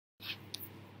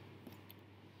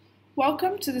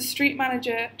Welcome to the Street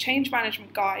Manager Change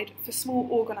Management Guide for small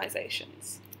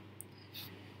organisations.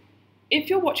 If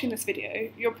you're watching this video,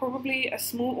 you're probably a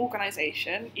small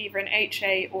organisation, either an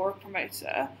HA or a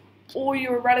promoter, or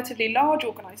you're a relatively large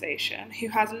organisation who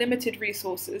has limited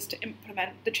resources to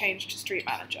implement the change to Street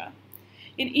Manager.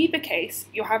 In either case,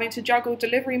 you're having to juggle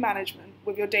delivery management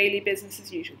with your daily business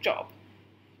as usual job.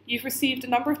 You've received a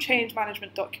number of change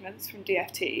management documents from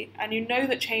DFT, and you know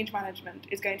that change management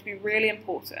is going to be really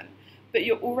important, but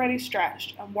you're already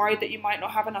stretched and worried that you might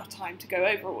not have enough time to go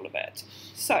over all of it.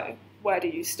 So, where do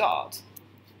you start?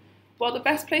 Well, the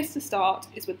best place to start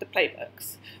is with the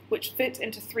playbooks, which fit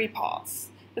into three parts.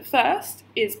 The first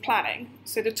is planning,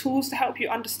 so the tools to help you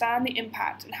understand the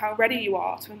impact and how ready you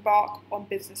are to embark on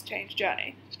business change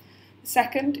journey. The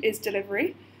second is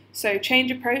delivery, so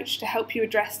change approach to help you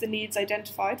address the needs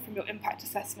identified from your impact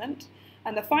assessment.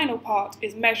 And the final part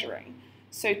is measuring,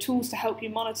 so tools to help you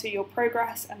monitor your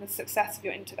progress and the success of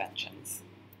your interventions.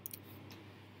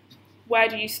 Where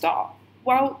do you start?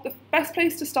 Well, the best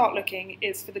place to start looking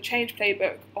is for the change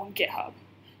playbook on GitHub.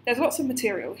 There's lots of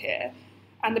material here,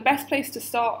 and the best place to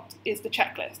start is the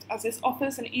checklist, as this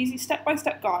offers an easy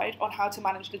step-by-step guide on how to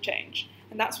manage the change,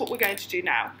 and that's what we're going to do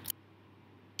now.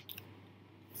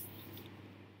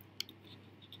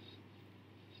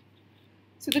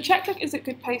 So the checklist is a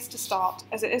good place to start,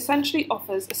 as it essentially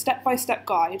offers a step-by-step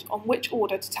guide on which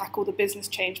order to tackle the business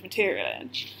change material in.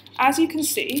 As you can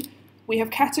see, we have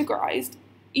categorised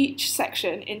each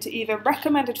section into either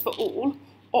recommended for all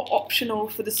or optional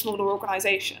for the smaller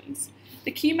organisations.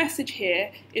 The key message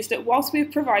here is that whilst we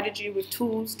have provided you with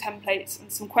tools, templates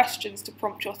and some questions to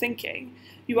prompt your thinking,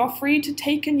 you are free to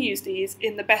take and use these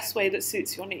in the best way that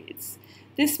suits your needs.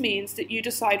 This means that you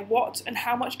decide what and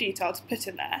how much detail to put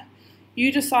in there. You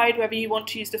decide whether you want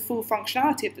to use the full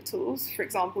functionality of the tools, for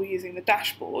example using the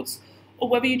dashboards, or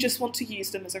whether you just want to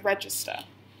use them as a register.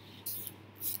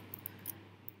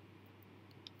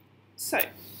 So,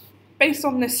 based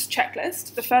on this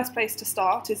checklist, the first place to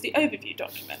start is the overview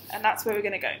document, and that's where we're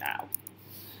going to go now.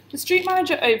 The Street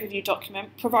Manager overview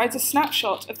document provides a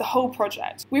snapshot of the whole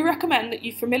project. We recommend that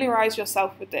you familiarise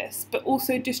yourself with this, but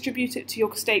also distribute it to your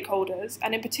stakeholders,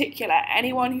 and in particular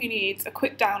anyone who needs a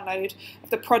quick download of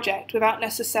the project without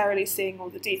necessarily seeing all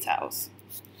the details.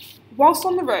 Whilst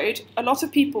on the road, a lot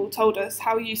of people told us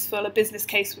how useful a business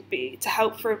case would be to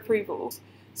help for approvals,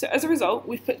 so as a result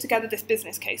we've put together this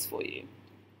business case for you.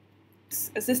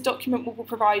 As this document will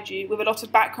provide you with a lot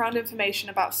of background information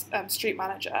about Street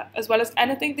Manager, as well as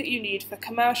anything that you need for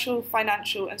commercial,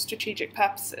 financial and strategic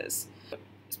purposes.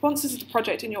 Sponsors of the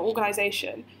project in your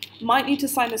organisation might need to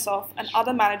sign this off, and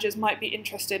other managers might be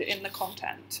interested in the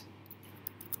content.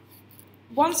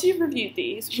 Once you've reviewed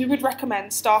these, we would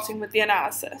recommend starting with the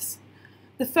analysis.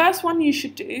 The first one you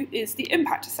should do is the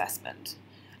impact assessment,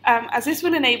 as this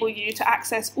will enable you to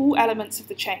access all elements of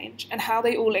the change and how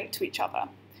they all link to each other.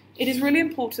 It is really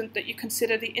important that you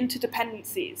consider the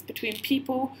interdependencies between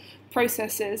people,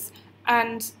 processes,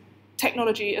 and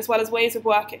technology, as well as ways of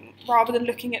working, rather than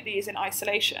looking at these in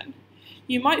isolation.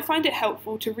 You might find it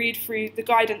helpful to read through the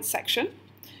guidance section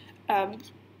of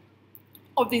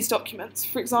these documents.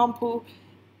 For example,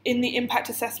 in the impact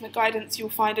assessment guidance, you'll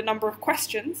find a number of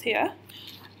questions here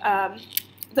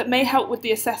that may help with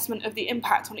the assessment of the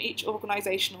impact on each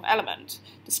organisational element.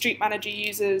 The Street Manager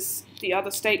users, the other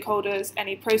stakeholders,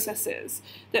 any processes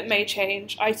that may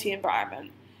change, IT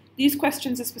environment. These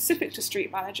questions are specific to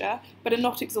Street Manager, but are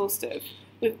not exhaustive.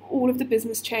 With all of the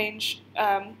business change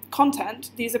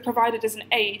content, these are provided as an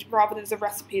aid rather than as a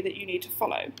recipe that you need to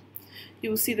follow. You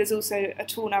will see there's also a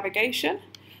tool navigation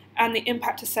and the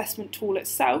impact assessment tool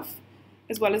itself,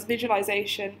 as well as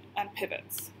visualization and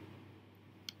pivots.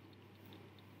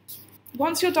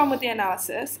 Once you're done with the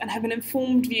analysis and have an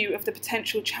informed view of the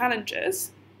potential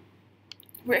challenges,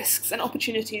 risks and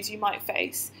opportunities you might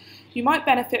face, you might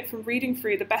benefit from reading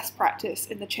through the best practice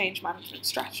in the change management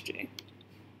strategy.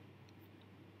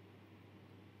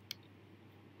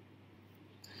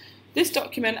 This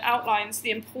document outlines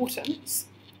the importance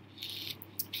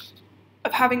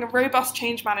of having a robust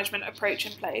change management approach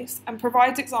in place and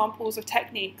provides examples of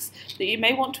techniques that you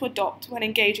may want to adopt when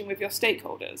engaging with your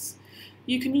stakeholders.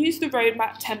 You can use the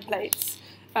roadmap templates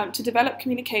to develop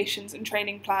communications and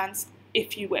training plans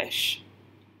if you wish.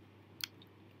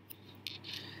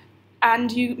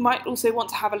 And you might also want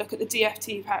to have a look at the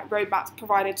DFT roadmaps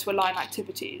provided to align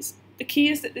activities. The key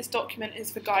is that this document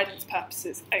is for guidance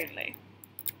purposes only.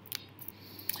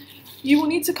 You will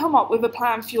need to come up with a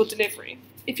plan for your delivery.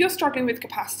 If you're struggling with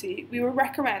capacity, we would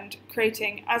recommend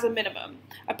creating, as a minimum,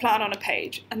 a plan on a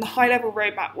page, and the high-level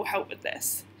roadmap will help with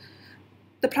this.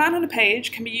 The plan on a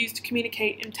page can be used to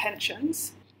communicate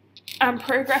intentions and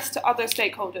progress to other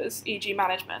stakeholders, e.g.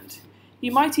 management.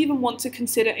 You might even want to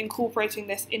consider incorporating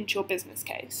this into your business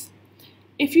case.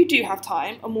 If you do have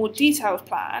time, a more detailed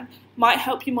plan might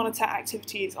help you monitor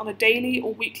activities on a daily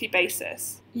or weekly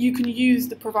basis. You can use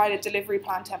the provided delivery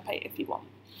plan template if you want.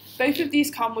 Both of these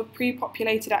come with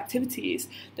pre-populated activities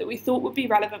that we thought would be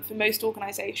relevant for most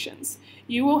organisations.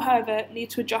 You will, however, need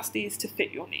to adjust these to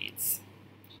fit your needs.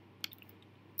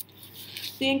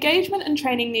 The Engagement and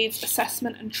Training Needs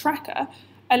Assessment and Tracker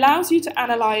allows you to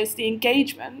analyse the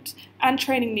engagement and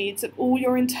training needs of all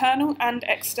your internal and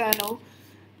external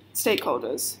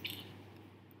stakeholders.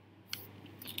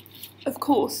 Of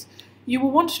course, you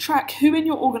will want to track who in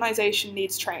your organisation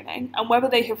needs training and whether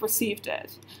they have received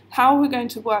it. How are we going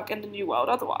to work in the new world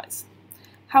otherwise?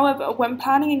 However, when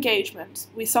planning engagement,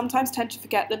 we sometimes tend to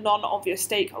forget the non-obvious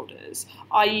stakeholders,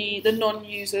 i.e. the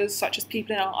non-users such as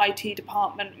people in our IT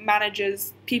department,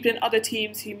 managers, people in other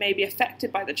teams who may be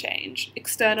affected by the change,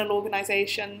 external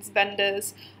organisations,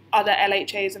 vendors, other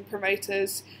LHAs and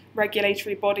promoters,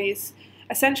 regulatory bodies,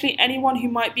 essentially anyone who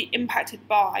might be impacted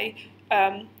by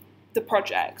the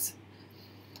project.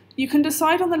 You can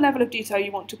decide on the level of detail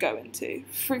you want to go into.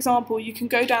 For example, you can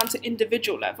go down to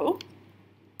individual level,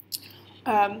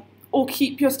 or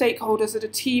keep your stakeholders at a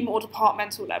team or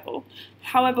departmental level.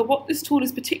 However, what this tool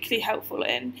is particularly helpful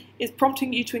in is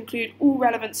prompting you to include all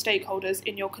relevant stakeholders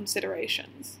in your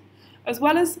considerations, as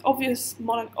well as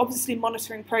obviously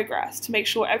monitoring progress to make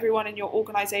sure everyone in your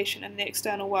organisation and the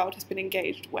external world has been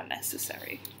engaged when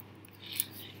necessary.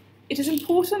 It is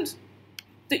important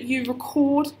that you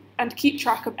record and keep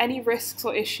track of any risks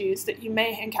or issues that you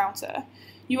may encounter.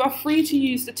 You are free to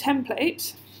use the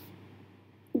template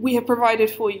we have provided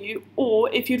for you, or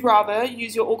if you'd rather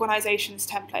use your organisation's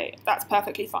template, that's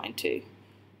perfectly fine too.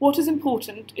 What is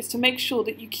important is to make sure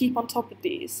that you keep on top of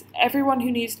these. Everyone who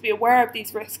needs to be aware of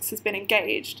these risks has been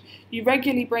engaged. You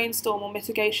regularly brainstorm on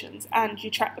mitigations and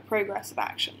you track the progress of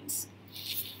actions.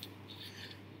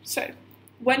 So,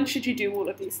 when should you do all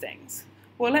of these things?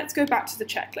 Well, let's go back to the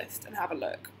checklist and have a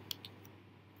look.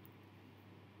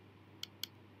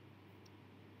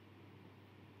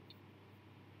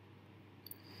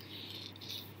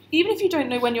 Even if you don't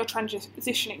know when you're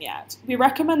transitioning yet, we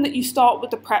recommend that you start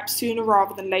with the prep sooner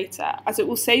rather than later, as it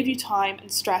will save you time and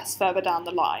stress further down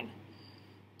the line.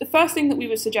 The first thing that we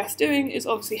would suggest doing is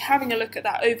obviously having a look at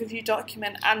that overview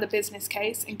document and the business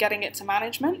case and getting it to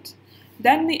management,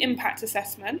 then the impact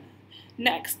assessment,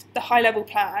 next the high-level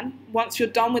plan. Once you're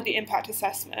done with the impact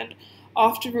assessment,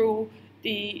 after all,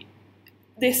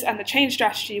 this and the change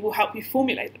strategy will help you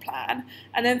formulate the plan,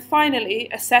 and then finally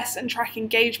assess and track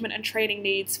engagement and training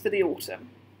needs for the autumn.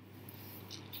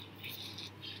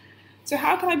 So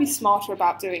how can I be smarter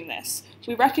about doing this?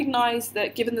 We recognise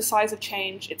that given the size of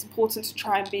change, it's important to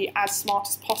try and be as smart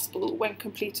as possible when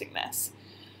completing this.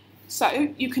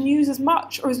 So you can use as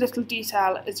much or as little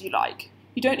detail as you like.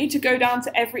 You don't need to go down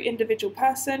to every individual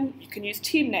person. You can use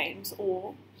team names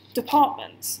or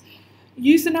departments.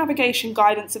 Use the navigation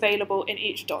guidance available in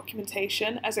each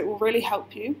documentation, as it will really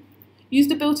help you. Use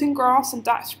the built-in graphs and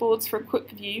dashboards for a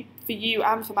quick view for you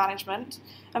and for management.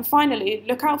 And finally,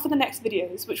 look out for the next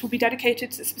videos, which will be dedicated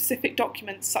to specific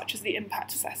documents such as the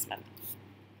impact assessment.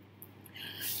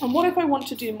 And what if I want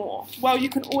to do more? Well, you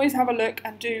can always have a look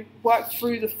and work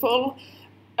through the full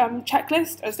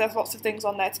checklist, as there's lots of things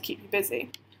on there to keep you busy.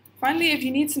 Finally, if you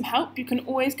need some help, you can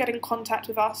always get in contact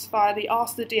with us via the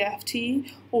Ask the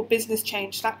DFT or Business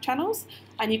Change Slack channels,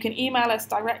 and you can email us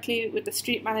directly with the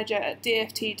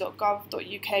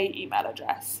streetmanager@dft.gov.uk email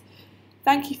address.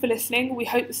 Thank you for listening. We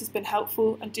hope this has been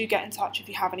helpful, and do get in touch if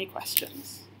you have any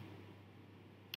questions.